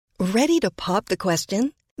Ready to pop the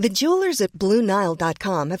question? The jewelers at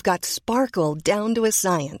BlueNile.com have got sparkle down to a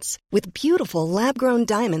science with beautiful lab-grown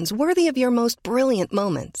diamonds worthy of your most brilliant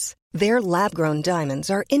moments. Their lab-grown diamonds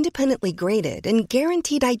are independently graded and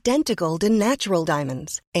guaranteed identical to natural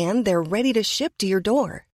diamonds, and they're ready to ship to your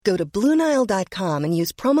door. Go to BlueNile.com and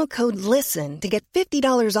use promo code LISTEN to get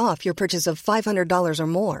 $50 off your purchase of $500 or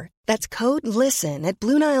more. That's code LISTEN at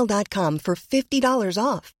BlueNile.com for $50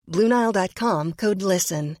 off. BlueNile.com, code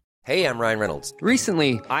LISTEN. Hey, I'm Ryan Reynolds.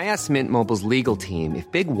 Recently, I asked Mint Mobile's legal team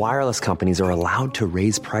if big wireless companies are allowed to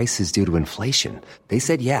raise prices due to inflation. They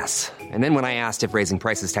said yes. And then when I asked if raising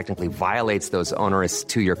prices technically violates those onerous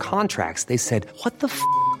two-year contracts, they said, "What the f***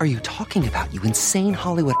 are you talking about, you insane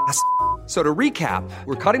Hollywood ass f- So to recap,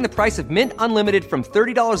 we're cutting the price of Mint Unlimited from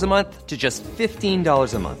 $30 a month to just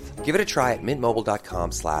 $15 a month. Give it a try at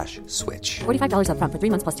mintmobile.com/switch. $45 up front for 3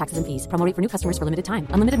 months plus taxes and fees. Promo rate for new customers for limited time.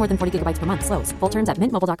 Unlimited more than 40 gigabytes per month. Slows full terms at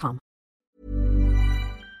mintmobile.com.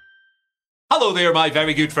 Hello there, my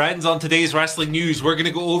very good friends. On today's wrestling news, we're going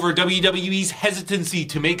to go over WWE's hesitancy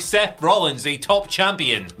to make Seth Rollins a top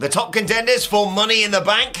champion. The top contenders for Money in the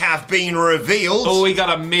Bank have been revealed. Oh, we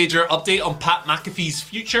got a major update on Pat McAfee's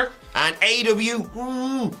future. And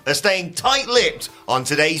AEW are staying tight-lipped on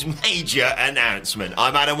today's major announcement.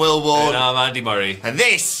 I'm Adam Wilborn. And I'm Andy Murray. And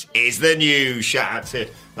this is the news. Shout out to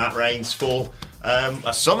Matt Rains for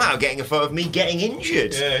somehow getting a photo of me getting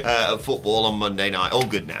injured at football on Monday night. All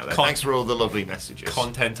good now, though. Thanks for all the lovely messages.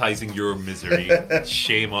 Contentizing your misery.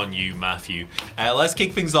 Shame on you, Matthew. Let's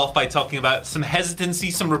kick things off by talking about some hesitancy,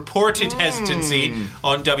 some reported hesitancy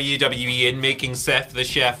on WWE in making Seth the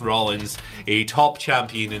Chef Rollins a top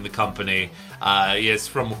champion in the company. Yes,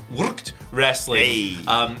 from Worked Wrestling,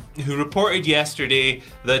 who reported yesterday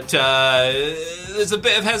that there's a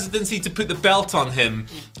bit of hesitancy to put the belt on him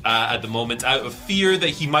at the moment, out of fear that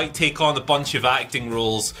he might take on a bunch of acting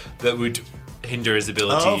roles that would hinder his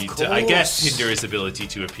ability hinder his ability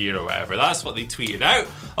to appear or whatever. That's what they tweeted out.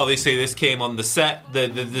 Obviously, this came on the set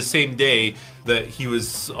the same day that he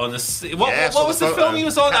was on what was the film he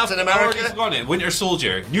was on? Captain America? I've already forgotten it. Winter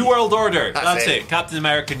Soldier. New World Order. That's it. Captain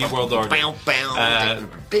America, New World Order.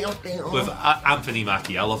 With Anthony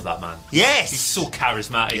Mackie. I love that man. Yes! He's so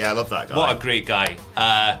charismatic. Yeah, I love that guy. What a great guy.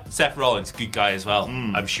 Seth Rollins, good guy as well,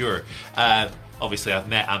 I'm sure. Obviously, I've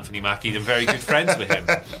met Anthony Mackie and I'm very good friends with him.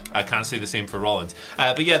 I can't say the same for Rollins.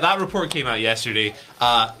 But yeah, that report came out yesterday.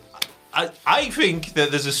 I think that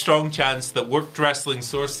there's a strong chance that Worked Wrestling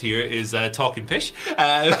source here is talking pish,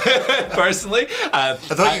 personally. I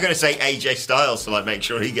thought you were going to say AJ Styles to make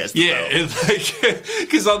sure he gets the belt.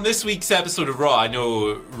 Because on this week's episode of Raw, I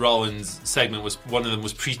know Rollins' segment one of them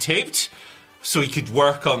was pre-taped, so he could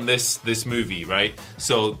work on this movie, right?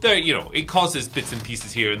 So there, it causes bits and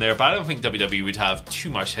pieces here and there, but I don't think WWE would have too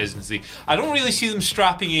much hesitancy. I don't really see them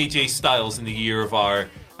strapping AJ Styles in the year of our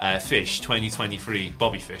Fish 2023,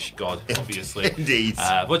 Bobby Fish, God, obviously. Indeed.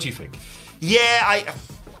 What do you think? Yeah,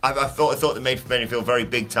 I thought they made him feel very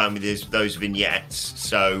big time with those vignettes.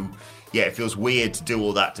 So yeah, it feels weird to do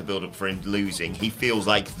all that to build up for him losing. He feels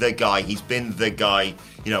like the guy. He's been the guy,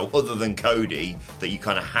 other than Cody, that you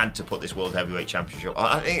kind of had to put this World Heavyweight Championship.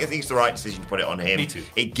 I think it's the right decision to put it on him. Me too.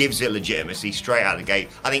 It gives it legitimacy straight out of the gate.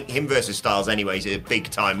 I think him versus Styles, anyways, is a big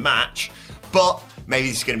time match, but maybe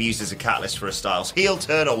this is going to be used as a catalyst for a Styles heel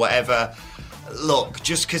turn or whatever. Look,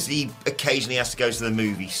 just because he occasionally has to go to the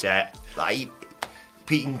movie set, he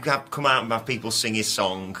can come out and have people sing his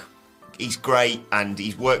song. He's great, and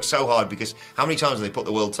he's worked so hard, because how many times have they put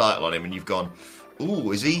the world title on him and you've gone,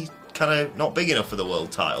 ooh, is he kind of not big enough for the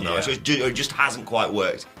world title? No, it just hasn't quite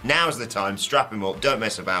worked. Now's the time, strap him up, don't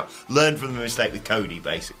mess about, learn from the mistake with Cody,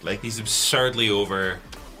 basically. He's absurdly over.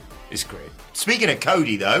 It's great. Speaking of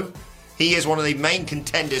Cody, though, he is one of the main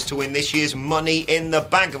contenders to win this year's Money in the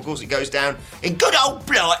Bank. Of course, it goes down in good old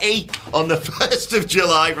Blighty on the 1st of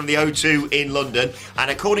July from the O2 in London.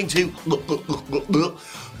 And according to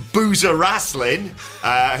Boozer Wrestling,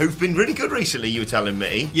 who've been really good recently, you were telling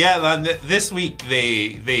me. Yeah, man, this week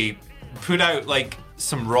they put out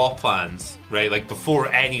some Raw plans, right?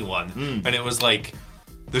 Before anyone. And it was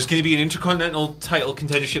there's going to be an Intercontinental title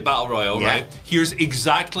contendership battle royal, right? Here's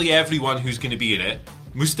exactly everyone who's going to be in it.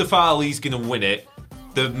 Mustafa Ali's going to win it.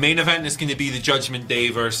 The main event is going to be the Judgment Day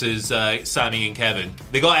versus Sami and Kevin.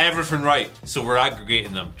 They got everything right, so we're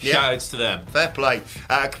aggregating them. Shout-outs to them. Fair play.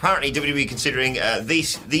 Apparently, WWE considering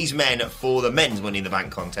these men for the men's Money in the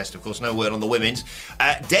Bank contest. Of course, no word on the women's.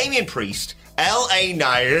 Damian Priest, LA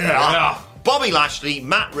Knight, Bobby Lashley,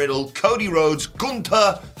 Matt Riddle, Cody Rhodes,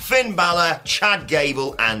 Gunther, Finn Balor, Chad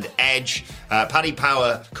Gable, and Edge. Paddy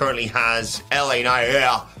Power currently has LA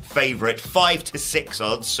Knight, favourite, 5 to 6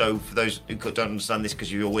 odds. So for those who don't understand this because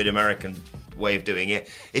of your weird American way of doing it,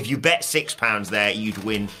 if you bet £6 there, you'd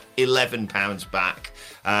win £11 back.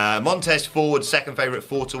 Montez forward, second favourite,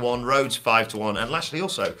 4 to 1. Rhodes 5 to 1, and Lashley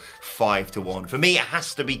also 5 to 1. For me, it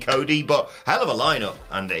has to be Cody, but hell of a lineup,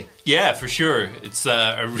 Andy. Yeah, for sure. It's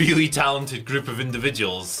a really talented group of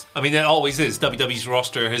individuals. I mean, it always is. WWE's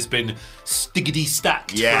roster has been stickety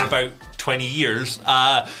stacked for about 20 years,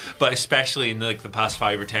 but especially in the past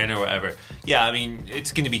 5 or 10 or whatever. Yeah, I mean,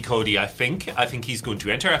 it's going to be Cody, I think. I think he's going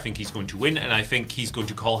to enter. I think he's going to win, and I think he's going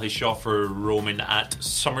to call his shot for Roman at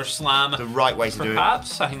SummerSlam. The right way to do it.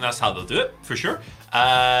 Perhaps. I think that's how they'll do it, for sure.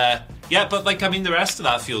 Yeah, but the rest of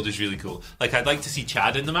that field is really cool. I'd like to see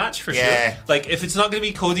Chad in the match for sure. If it's not going to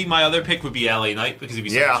be Cody, my other pick would be LA Knight because it'd be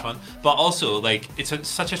so much fun. But also, it's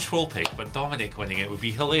such a troll pick, but Dominic winning it would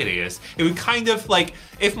be hilarious. It would kind of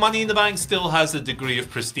if Money in the Bank still has a degree of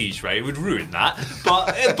prestige, right? It would ruin that,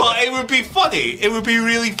 but it would be funny. It would be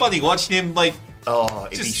really funny watching him it'd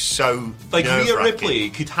be so Rhea Ripley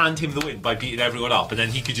could hand him the win by beating everyone up, and then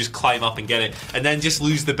he could just climb up and get it, and then just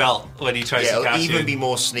lose the belt when he tries to cash it'll even in. be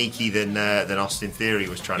more sneaky than Austin Theory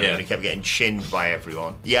was trying to do. He kept getting chinned by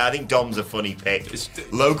everyone. Yeah, I think Dom's a funny pick.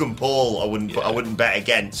 Logan Paul, I wouldn't bet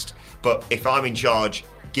against. But if I'm in charge,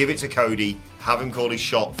 give it to Cody, have him call his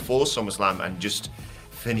shot for SummerSlam, and just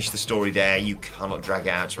finish the story there. You cannot drag it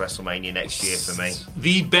out to WrestleMania next year for me.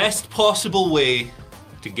 The best possible way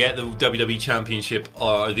to get the WWE Championship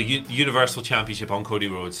or the Universal Championship on Cody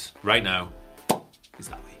Rhodes right now is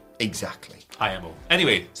that way. Exactly. IMO.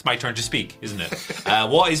 Anyway, it's my turn to speak, isn't it?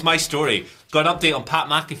 What is my story? Got an update on Pat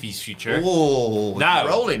McAfee's future. Oh, now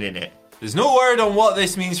rolling in it. There's no word on what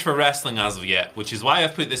this means for wrestling as of yet, which is why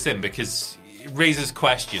I've put this in, because it raises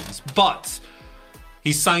questions. But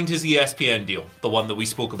he's signed his ESPN deal, the one that we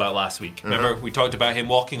spoke about last week. Remember, we talked about him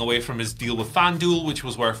walking away from his deal with FanDuel, which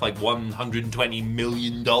was worth $120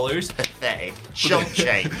 million. Pathetic. Chump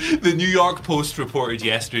change. The New York Post reported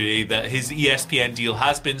yesterday that his ESPN deal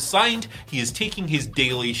has been signed. He is taking his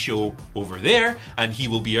daily show over there, and he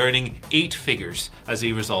will be earning 8 figures as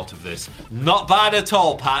a result of this. Not bad at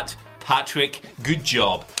all, Patrick, good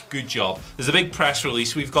job. Good job. There's a big press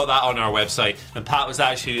release. We've got that on our website. And Pat was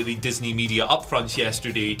actually at the Disney Media upfronts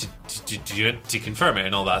yesterday to confirm it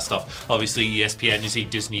and all that stuff. Obviously, ESPN is a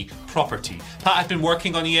Disney property. Pat had been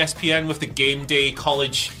working on ESPN with the game day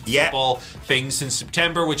college football thing since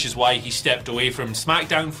September, which is why he stepped away from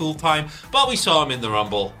SmackDown full time. But we saw him in the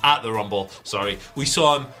Rumble. We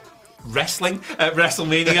saw him wrestling at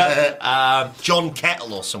WrestleMania. John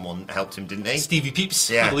Kettle or someone helped him, didn't he? Stevie Peeps,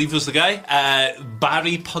 I believe was the guy.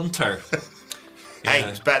 Barry Punter. Hey,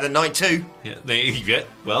 it's better than Night 2. Yeah,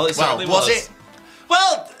 well, it certainly was it?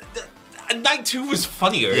 Well, Night 2 was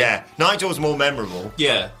funnier. Yeah, Night 2 was more memorable.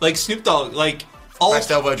 Yeah, Snoop Dogg, best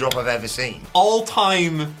elbow drop I've ever seen. All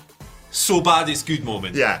time. So bad it's good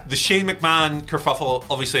moment. Yeah. The Shane McMahon kerfuffle.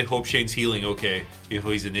 Obviously, I hope Shane's healing okay, even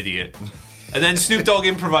though he's an idiot. And then Snoop Dogg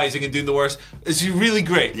improvising and doing the worst. It's really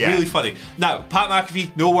great, really funny. Now, Pat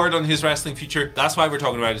McAfee, no word on his wrestling future. That's why we're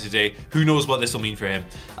talking about it today. Who knows what this will mean for him?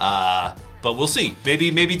 But we'll see.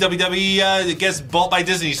 Maybe WWE gets bought by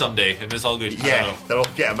Disney someday, and it's all good. Yeah, they'll all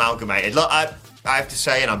get amalgamated. Look, I have to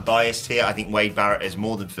say, and I'm biased here, I think Wade Barrett has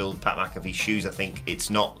more than filled Pat McAfee's shoes. I think it's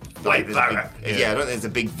not Wade Barrett. I don't think there's a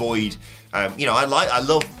big void. I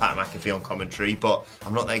love Pat McAfee on commentary, but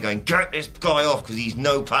I'm not there going, get this guy off, because he's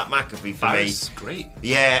no Pat McAfee for me. That's great.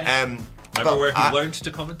 Yeah. Remember where he learned to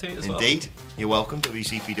commentate as well? Indeed. You're welcome,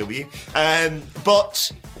 WCPW.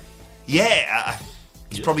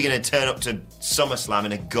 He's probably going to turn up to SummerSlam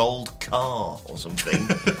in a gold car or something,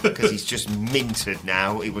 because he's just minted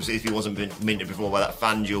now. If he wasn't minted before by that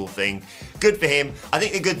FanDuel thing. Good for him. I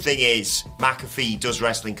think the good thing is McAfee does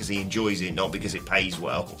wrestling because he enjoys it, not because it pays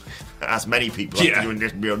well. As many people have to do in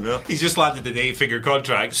this beyond. He's just landed an 8-figure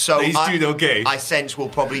contract, so he's doing okay. I sense we'll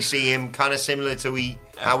probably see him kind of similar to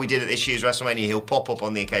how we did at this year's WrestleMania. He'll pop up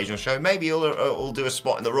on the occasional show. Maybe he'll do a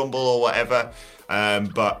spot in the Rumble or whatever.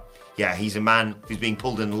 But yeah, he's a man who's being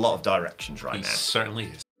pulled in a lot of directions right now. He certainly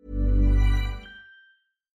is.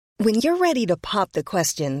 When you're ready to pop the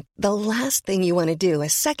question, the last thing you want to do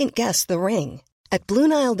is second-guess the ring. At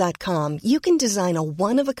BlueNile.com, you can design a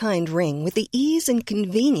one-of-a-kind ring with the ease and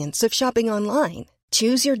convenience of shopping online.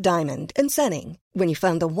 Choose your diamond and setting. When you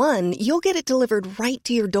find the one, you'll get it delivered right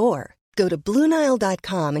to your door. Go to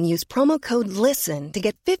BlueNile.com and use promo code LISTEN to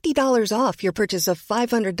get $50 off your purchase of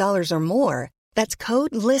 $500 or more. That's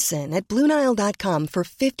code LISTEN at BlueNile.com for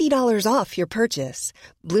 $50 off your purchase.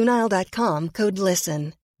 BlueNile.com, code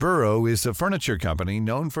LISTEN. Burrow is a furniture company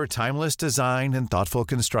known for timeless design and thoughtful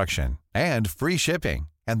construction, and free shipping,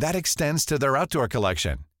 and that extends to their outdoor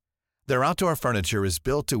collection. Their outdoor furniture is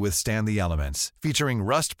built to withstand the elements, featuring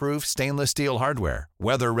rust-proof stainless steel hardware,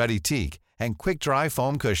 weather-ready teak, and quick-dry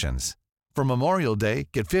foam cushions. For Memorial Day,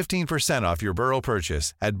 get 15% off your Burrow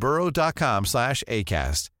purchase at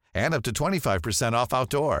burrow.com/ACAST and up to 25% off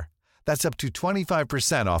outdoor. That's up to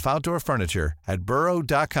 25% off outdoor furniture at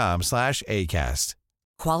burrow.com/ACAST.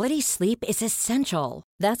 Quality sleep is essential.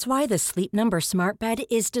 That's why the Sleep Number Smart Bed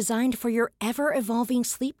is designed for your ever-evolving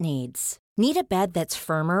sleep needs. Need a bed that's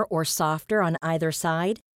firmer or softer on either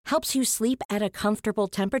side? Helps you sleep at a comfortable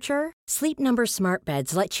temperature? Sleep Number Smart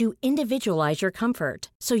Beds let you individualize your comfort,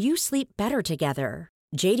 so you sleep better together.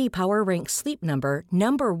 J.D. Power ranks Sleep Number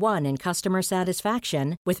number 1 in customer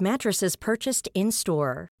satisfaction with mattresses purchased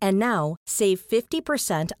in-store. And now, save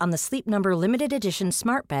 50% on the Sleep Number Limited Edition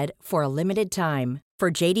Smart Bed for a limited time. For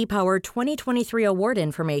J.D. Power 2023 award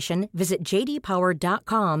information, visit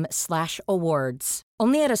jdpower.com/awards.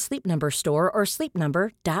 Only at a Sleep Number store or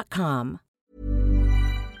sleepnumber.com.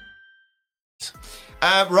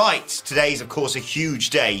 Right, today's of course a huge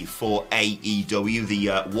day for AEW.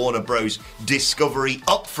 The Warner Bros. Discovery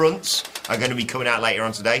upfronts are going to be coming out later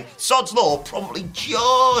on today. Sod's Law probably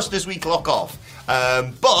just as we clock off.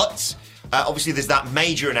 But obviously there's that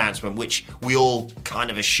major announcement which we all kind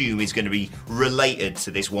of assume is going to be related to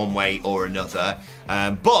this one way or another.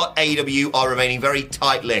 But AEW are remaining very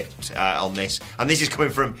tight-lipped on this. And this is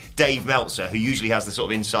coming from Dave Meltzer, who usually has the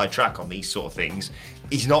sort of inside track on these sort of things.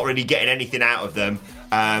 He's not really getting anything out of them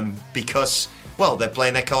because, well, they're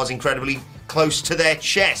playing their cards incredibly close to their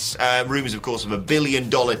chests. Rumours, of course, of $1 billion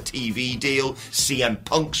TV deal, CM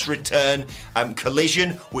Punk's return,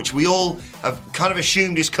 Collision, which we all have kind of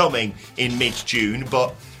assumed is coming in mid-June,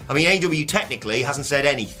 but I mean, AEW technically hasn't said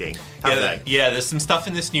anything, have they? Yeah, there's some stuff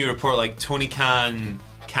in this new report, like Tony Khan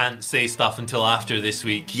can't say stuff until after this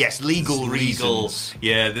week. Yes, legal reasons.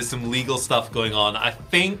 Yeah, there's some legal stuff going on. I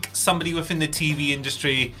think somebody within the TV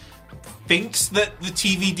industry thinks that the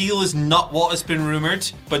TV deal is not what has been rumoured,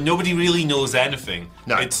 but nobody really knows anything.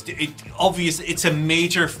 No. It's a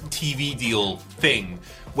major TV deal thing,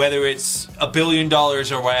 whether it's $1 billion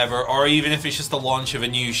or whatever, or even if it's just the launch of a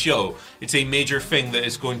new show. It's a major thing that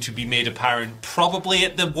is going to be made apparent probably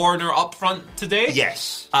at the Warner upfront today.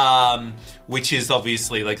 Yes. Which is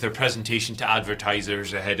obviously like their presentation to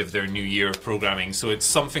advertisers ahead of their new year of programming. So it's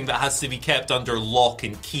something that has to be kept under lock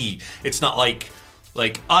and key. It's not like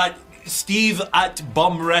Steve at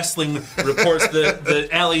Bum Wrestling reports the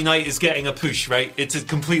LA Knight is getting a push, right? It's a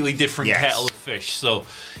completely different kettle of fish. So,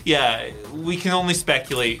 yeah, we can only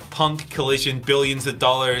speculate. Punk, Collision, billions of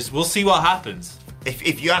dollars. We'll see what happens.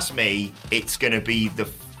 If you ask me, it's going to be the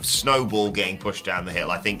snowball getting pushed down the hill.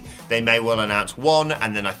 I think they may well announce one,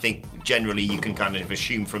 and then I think generally you can kind of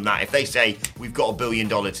assume from that. If they say we've got $1 billion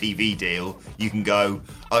TV deal, you can go,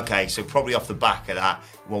 okay, so probably off the back of that,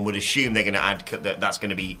 one would assume they're going to add that's going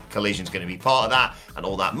to be Collision's going to be part of that, and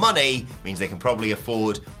all that money means they can probably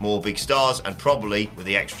afford more big stars, and probably with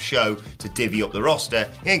the extra show to divvy up the roster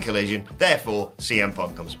in Collision. Therefore, CM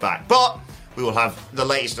Punk comes back, but we will have the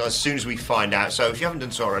latest as soon as we find out. So if you haven't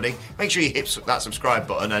done so already, make sure you hit that subscribe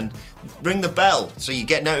button and ring the bell so you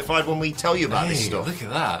get notified when we tell you about this stuff. Look at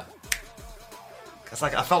that. It's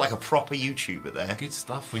like I felt like a proper YouTuber there. Good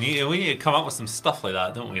stuff. We need to come up with some stuff like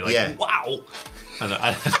that, don't we? Like, yeah. Wow.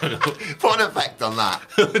 I don't know. Put an effect on that.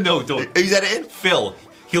 No, don't. Who's editing? Phil.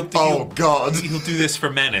 God. He'll do this for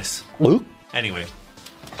Menace. Anyway.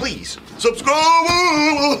 Please,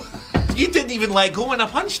 subscribe! You didn't even let go when I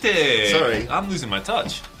punched it. Sorry. I'm losing my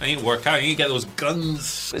touch. I need to work out. I need to get those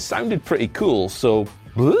guns. It sounded pretty cool, so...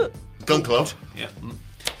 Gun Club. Yeah.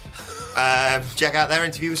 Check out their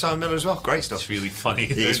interview with Simon Miller as well. Great stuff. It's really funny.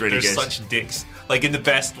 It is really They're good. such dicks. Like, in the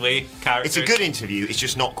best way, characters. It's a good interview. It's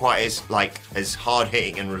just not quite as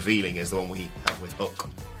hard-hitting and revealing as the one we had with Hook.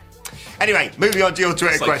 Anyway, moving on to your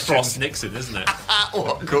Twitter it's like questions. Frost Nixon, isn't it?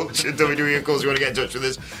 What culture WWE, of course, you want to get in touch with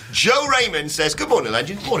us. Joe Raymond says, good morning,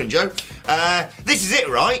 legend. Morning, Joe. This is it,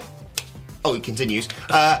 right? Oh, he continues.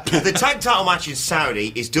 The tag title match in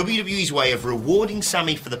Saudi is WWE's way of rewarding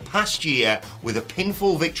Sami for the past year with a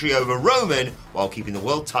pinfall victory over Roman while keeping the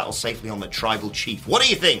world title safely on the tribal chief. What do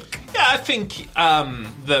you think? Yeah, I think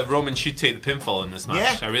that Roman should take the pinfall in this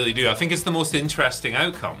match. Yeah. I really do. I think it's the most interesting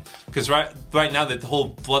outcome. Because right now, the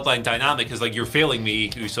whole bloodline dynamic is like, you're failing me,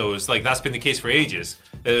 Uso. It's like, that's been the case for ages.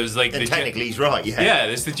 It was like... And technically, he's right, yeah. Yeah,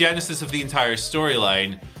 it's the genesis of the entire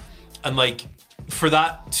storyline. And like... For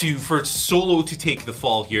Solo to take the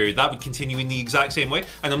fall here, that would continue in the exact same way.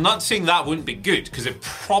 And I'm not saying that wouldn't be good, because it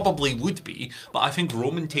probably would be, but I think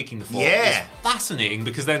Roman taking the fall is fascinating,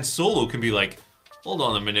 because then Solo can be like, hold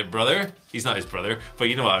on a minute, brother. He's not his brother, but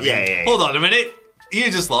you know what I mean. Yeah. Hold on a minute. You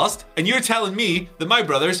just lost, and you're telling me that my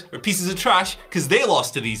brothers are pieces of trash because they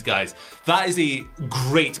lost to these guys. That is a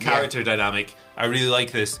great character dynamic. I really like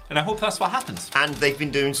this, and I hope that's what happens. And they've been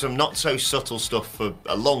doing some not so subtle stuff for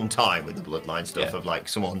a long time with the Bloodline stuff of like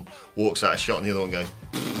someone walks out a shot and the other one goes,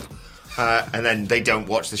 and then they don't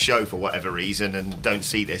watch the show for whatever reason and don't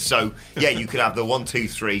see this. So yeah, you could have the 1, 2,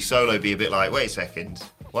 3 Solo be a bit like, wait a second,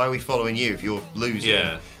 why are we following you if you're losing?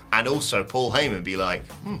 Yeah. And also Paul Heyman be like,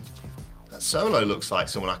 that Solo looks like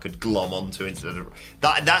someone I could glom onto instead of...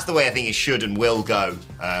 That's the way I think it should and will go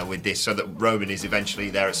with this, so that Roman is eventually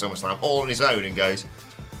there at SummerSlam all on his own and goes,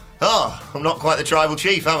 I'm not quite the tribal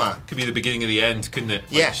chief, am I? Could be the beginning of the end, couldn't it?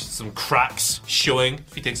 Yeah. Some cracks showing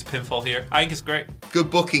if he takes a pinfall here. I think it's great. Good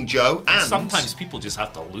booking, Joe. And sometimes people just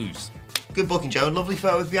have to lose. Good booking, Joe. And lovely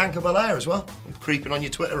photo with Bianca Belair as well. Creeping on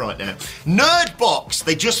your Twitter right now. Nerdbox,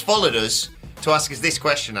 they just followed us to ask us this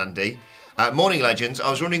question, Andy. Morning Legends, I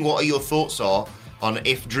was wondering what your thoughts are on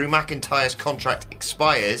if Drew McIntyre's contract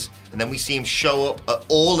expires and then we see him show up at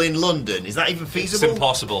All in London. Is that even feasible? It's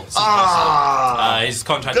impossible. His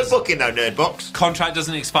contract... Good booking though, Nerdbox. Contract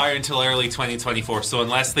doesn't expire until early 2024, so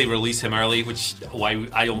unless they release him early, which I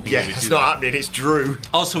don't think they would do it's not happening, it's Drew.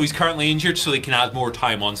 Also, he's currently injured, so they can add more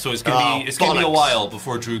time on, so it's going to be a while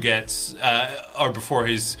before Drew gets... or before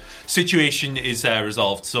his situation is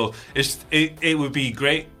resolved. So it would be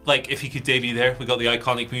great, like, if he could debut there. We got the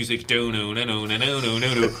iconic music,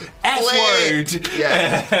 F-word!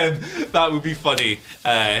 Yeah. That would be funny.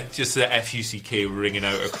 Just the F-U-C-K ringing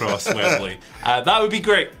out across Wembley. That would be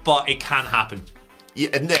great, but it can't happen.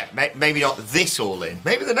 Yeah, maybe not this All In.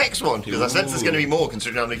 Maybe the next one, because I sense there's going to be more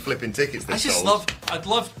considering how many flipping tickets they sold. I'd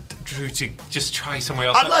love Drew to just try somewhere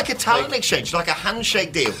else. I'd like a talent exchange, like a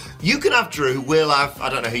handshake deal. You can have Drew, we'll have, I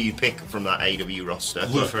don't know who you pick from that AEW roster.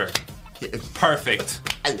 Luther. Perfect.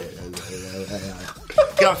 You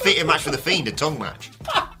can have a fitting match for The Fiend, a tongue match.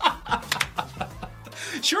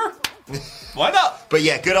 Sure. Why not? But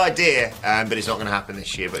yeah, good idea, but it's not going to happen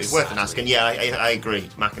this year. But it's worth an asking. Yeah, I agree.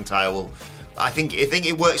 McIntyre will... I think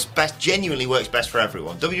it works best, genuinely works best for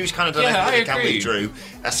everyone. WWE's kind of done everything they can with Drew,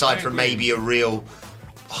 aside from maybe a real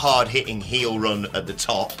hard-hitting heel run at the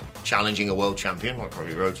top, challenging a world champion, like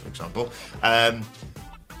Cody Rhodes, for example. And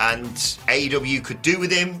AEW could do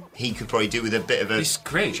with him. He could probably do with a bit of a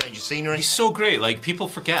change of scenery. He's so great. Like, people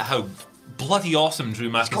forget how bloody awesome Drew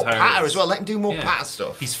McIntyre is. He's got patter as well. Let him do more patter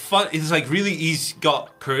stuff. He's fun. He's like really. He's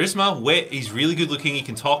got charisma, wit. He's really good looking. He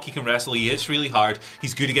can talk. He can wrestle. He hits really hard.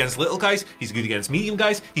 He's good against little guys. He's good against medium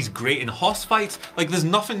guys. He's great in hoss fights. Like, there's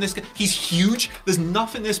nothing this guy. He's huge. There's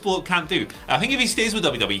nothing this bloke can't do. I think if he stays with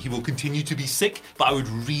WWE, he will continue to be sick. But I would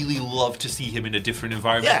really love to see him in a different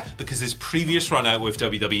environment because his previous run out with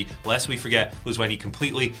WWE, lest we forget, was when he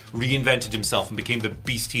completely reinvented himself and became the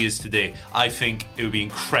beast he is today. I think it would be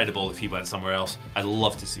incredible if he went somewhere else. I'd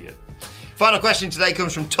love to see it. Final question today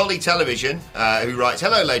comes from Tully Television, who writes,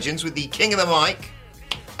 Hello Legends, with the king of the mic,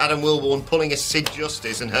 Adam Wilborn, pulling a Sid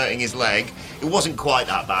Justice and hurting his leg. It wasn't quite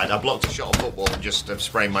that bad. I blocked a shot of football and just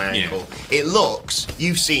sprained my ankle. Yeah. It looks,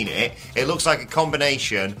 you've seen it, it looks like a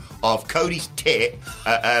combination of Cody's tit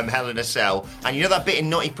at Hell in a Cell, and you know that bit in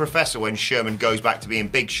Nutty Professor when Sherman goes back to being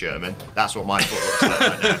Big Sherman? That's what my foot looks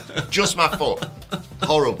like right now. Just my foot.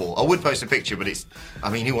 Horrible. I would post a picture, but it's... I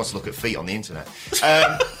mean, who wants to look at feet on the internet?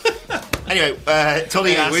 Anyway,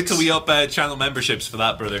 Tully asks... Wait till we up channel memberships for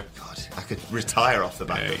that, brother. God, I could retire off the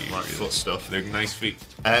back of my foot stuff. They're nice feet.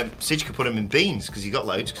 Sige could put him in beans, because he got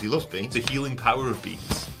loads, because he loves beans. The healing power of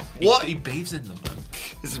beans. What? He bathes in them, man.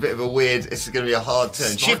 This is a bit of a weird... This is going to be a hard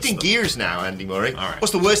turn. Shifting gears now, Andy Murray. All right.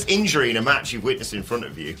 What's the worst injury in a match you've witnessed in front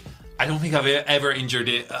of you? I don't think I've ever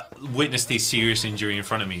witnessed a serious injury in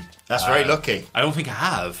front of me. That's very lucky. I don't think I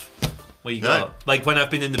have. What you got? Like, when I've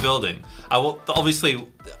been in the building. I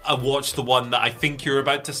watched the one that I think you're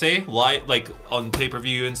about to say, like on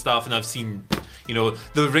pay-per-view and stuff, and I've seen,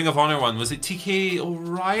 the Ring of Honor one. Was it TK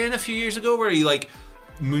O'Ryan a few years ago where he, like,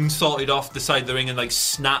 moonsaulted off the side of the ring and, like,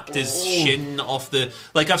 snapped his shin off the...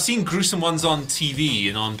 Like, I've seen gruesome ones on TV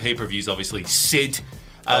and on pay-per-views, obviously. Sid...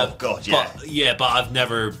 oh God, yeah. But I've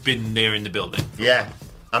never been there in the building. Yeah,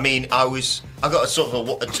 I mean, I got a sort of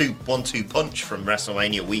a 1-2 punch from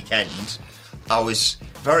WrestleMania weekend. I was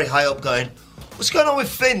very high up, going, "What's going on with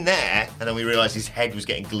Finn there?" And then we realised his head was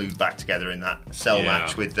getting glued back together in that cell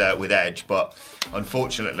match with Edge. But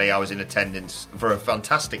unfortunately, I was in attendance for a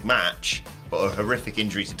fantastic match, but a horrific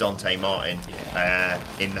injury to Dante Martin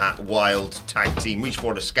in that wild tag team Reach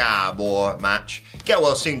for the Scar War match. Get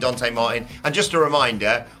well soon, Dante Martin. And just a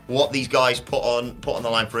reminder, what these guys put on the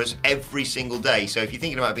line for us every single day. So if you're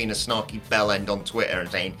thinking about being a snarky bell end on Twitter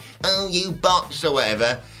and saying, "Oh, you bots," or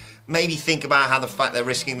whatever, maybe think about how the fact they're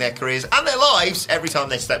risking their careers and their lives every time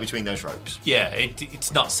they step between those ropes. Yeah,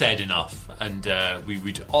 it's not said enough, and we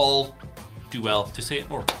would all do well to say it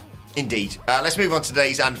more. Indeed. Let's move on to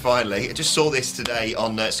today's and finally. I just saw this today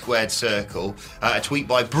on Squared Circle, a tweet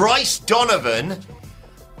by Bryce Donovan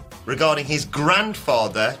regarding his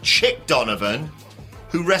grandfather, Chick Donovan,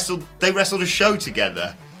 who wrestled a show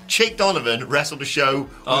together. Chick Donovan wrestled a show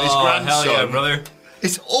with his grandson. Hell yeah, brother.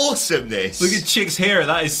 It's awesome, this. Look at Chick's hair.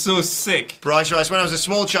 That is so sick. Bryce writes, when I was a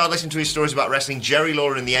small child listening to his stories about wrestling Jerry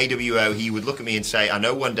Lawler in the AWO, he would look at me and say, I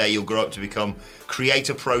know one day you'll grow up to become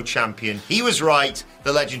Creator Pro Champion. He was right,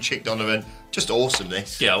 the legend Chick Donovan. Just awesome,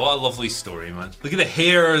 this. Yeah, what a lovely story, man. Look at the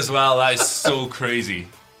hair as well. That is so crazy.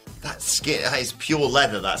 That skin, that is pure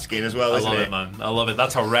leather, that skin as well, isn't it? I love it, man. I love it.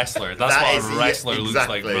 That's a wrestler. That's what a wrestler looks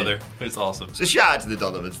like, brother. It's awesome. So shout out to the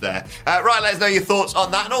Donovans there. Right, let us know your thoughts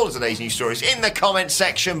on that and all of today's news stories in the comments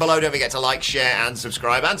section below. Don't forget to like, share, and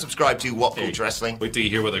subscribe. And subscribe to What Culture Wrestling. Wait till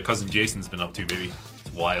you hear what their cousin Jason's been up to, baby.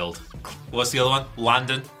 It's wild. What's the other one?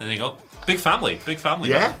 Landon. There you go. Big family. Big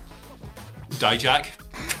family. Yeah? Man. Dijak.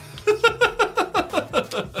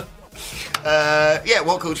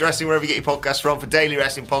 What Culture Wrestling, wherever you get your podcasts from, for daily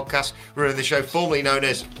wrestling podcasts. We're in the show formerly known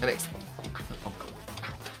as NXT.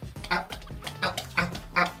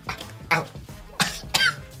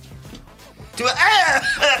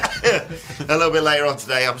 A little bit later on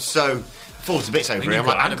today, I'm so full to bits over here. I'm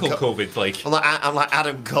like ankle COVID, like. I'm like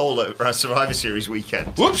Adam Cole at Survivor Series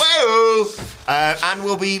weekend. Whoops! And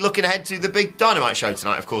we'll be looking ahead to the big Dynamite show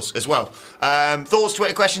tonight, of course, as well. Thoughts,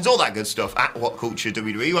 Twitter questions, all that good stuff at What Culture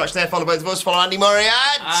WWE. Watch there, follow both of us, follow Andy Murray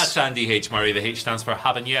at Andy H. Murray. The H stands for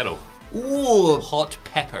habanero. Ooh, hot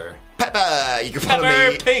pepper. Pepper. You can follow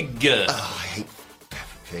Pepper me. Pig. Oh, I hate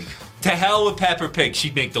Pepper Pig. To hell with Pepper Pig.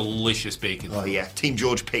 She'd make delicious bacon. Oh, yeah. Team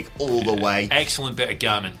George Pig all the way. Excellent bit of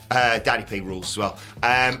gammon. Daddy Pig rules as well.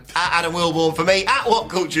 At Adam Wilborn for me. At What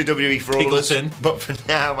Culture WWE for all of us. But for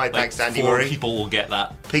now, my thanks to Andy Murray. 4 people will get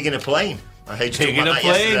that. Pig in a plane. I heard you Pig talking in a about that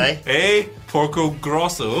plane. yesterday. Hey, Porco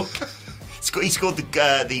Grosso. He scored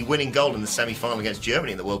the winning goal in the semi-final against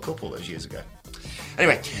Germany in the World Cup all those years ago.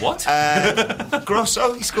 Anyway. What?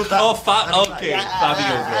 Grosso, he scored that. Oh, okay.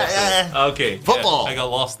 Fabio Grosso. Okay. Football. Yeah, I got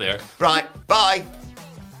lost there. Right, bye.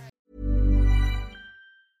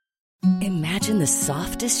 Imagine the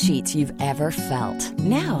softest sheets you've ever felt.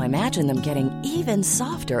 Now imagine them getting even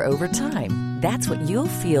softer over time. That's what you'll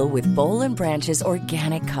feel with Boll & Branch's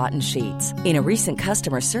organic cotton sheets. In a recent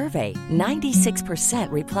customer survey,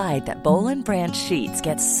 96% replied that Boll & Branch sheets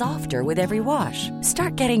get softer with every wash.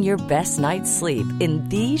 Start getting your best night's sleep in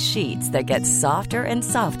these sheets that get softer and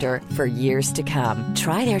softer for years to come.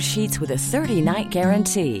 Try their sheets with a 30-night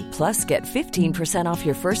guarantee. Plus, get 15% off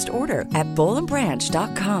your first order at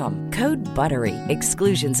bollandbranch.com. Code BUTTERY.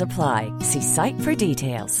 Exclusions apply. See site for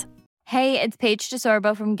details. Hey, it's Paige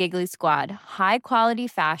DeSorbo from Giggly Squad. High quality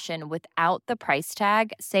fashion without the price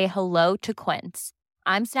tag. Say hello to Quince.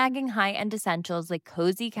 I'm snagging high-end essentials like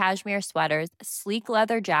cozy cashmere sweaters, sleek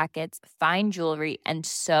leather jackets, fine jewelry, and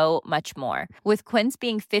so much more. With Quince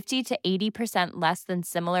being 50 to 80% less than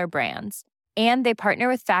similar brands. And they partner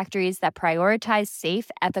with factories that prioritize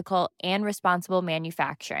safe, ethical, and responsible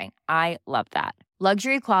manufacturing. I love that.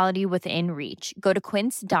 Luxury quality within reach. Go to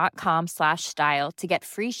quince.com/style to get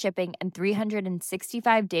free shipping and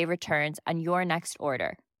 365-day returns on your next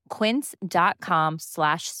order.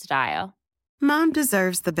 Quince.com/style. Mom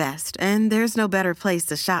deserves the best, and there's no better place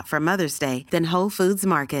to shop for Mother's Day than Whole Foods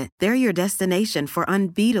Market. They're your destination for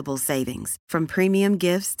unbeatable savings, from premium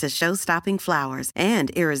gifts to show-stopping flowers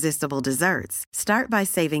and irresistible desserts. Start by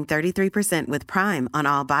saving 33% with Prime on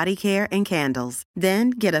all body care and candles.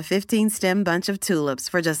 Then get a 15-stem bunch of tulips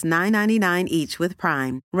for just $9.99 each with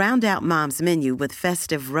Prime. Round out Mom's menu with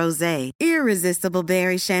festive rosé, irresistible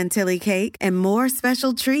berry chantilly cake, and more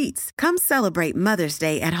special treats. Come celebrate Mother's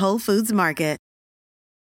Day at Whole Foods Market.